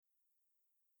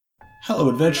Hello,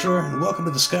 adventurer, and welcome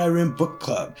to the Skyrim Book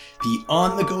Club, the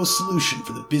on-the-go solution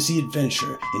for the busy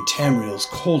adventure in Tamriel's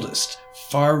coldest,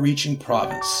 far-reaching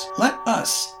province. Let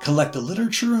us collect the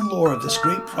literature and lore of this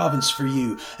great province for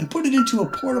you and put it into a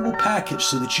portable package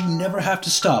so that you never have to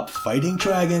stop fighting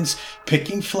dragons,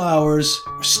 picking flowers,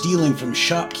 or stealing from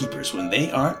shopkeepers when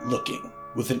they aren't looking.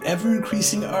 With an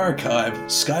ever-increasing archive,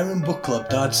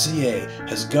 SkyrimBookClub.ca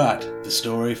has got the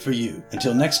story for you.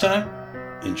 Until next time,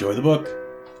 enjoy the book.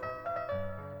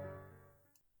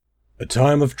 A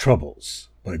Time of Troubles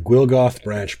by Gwilgoth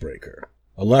Branchbreaker.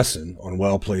 A lesson on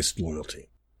well-placed loyalty.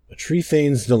 A Tree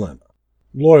Thane's Dilemma.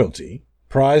 Loyalty,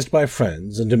 prized by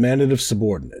friends and demanded of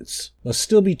subordinates, must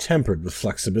still be tempered with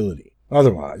flexibility.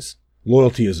 Otherwise,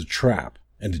 loyalty is a trap,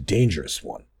 and a dangerous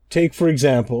one. Take, for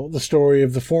example, the story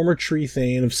of the former Tree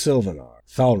Thane of Silvenar,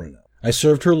 Thalrina. I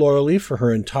served her loyally for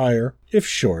her entire, if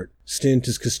short, stint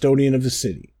as custodian of the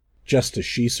city, just as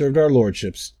she served our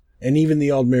lordships and even the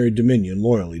Aldmeri Dominion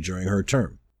loyally during her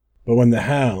term. But when the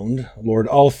Hound, Lord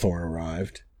Althorn,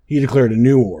 arrived, he declared a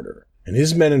new order, and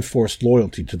his men enforced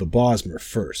loyalty to the Bosmer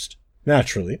first.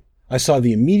 Naturally, I saw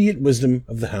the immediate wisdom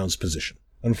of the Hound's position.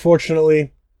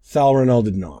 Unfortunately, Thalrinal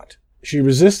did not. She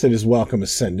resisted his welcome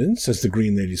ascendance as the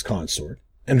Green Lady's consort,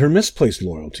 and her misplaced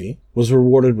loyalty was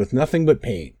rewarded with nothing but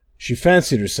pain. She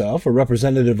fancied herself a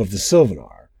representative of the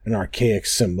Silvenar, an archaic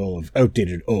symbol of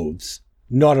outdated oaths,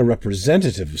 not a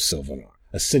representative of Silvenar,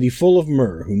 a city full of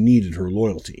Myr who needed her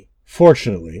loyalty.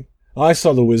 Fortunately, I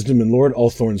saw the wisdom in Lord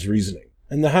Althorn's reasoning,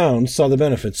 and the Hound saw the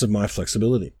benefits of my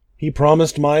flexibility. He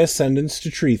promised my ascendance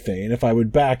to Tree Thane if I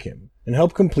would back him and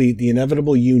help complete the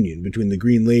inevitable union between the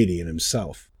Green Lady and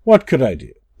himself. What could I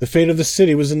do? The fate of the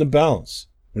city was in the balance.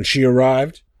 When she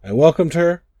arrived, I welcomed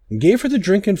her and gave her the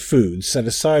drink and food set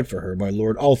aside for her by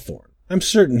Lord Althorn. I'm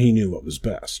certain he knew what was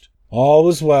best. All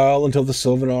was well until the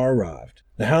Silvenar arrived.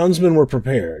 The houndsmen were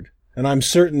prepared, and I'm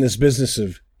certain this business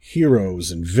of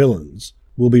heroes and villains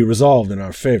will be resolved in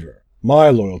our favor. My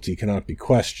loyalty cannot be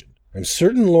questioned. I'm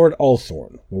certain Lord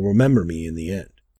Althorn will remember me in the end.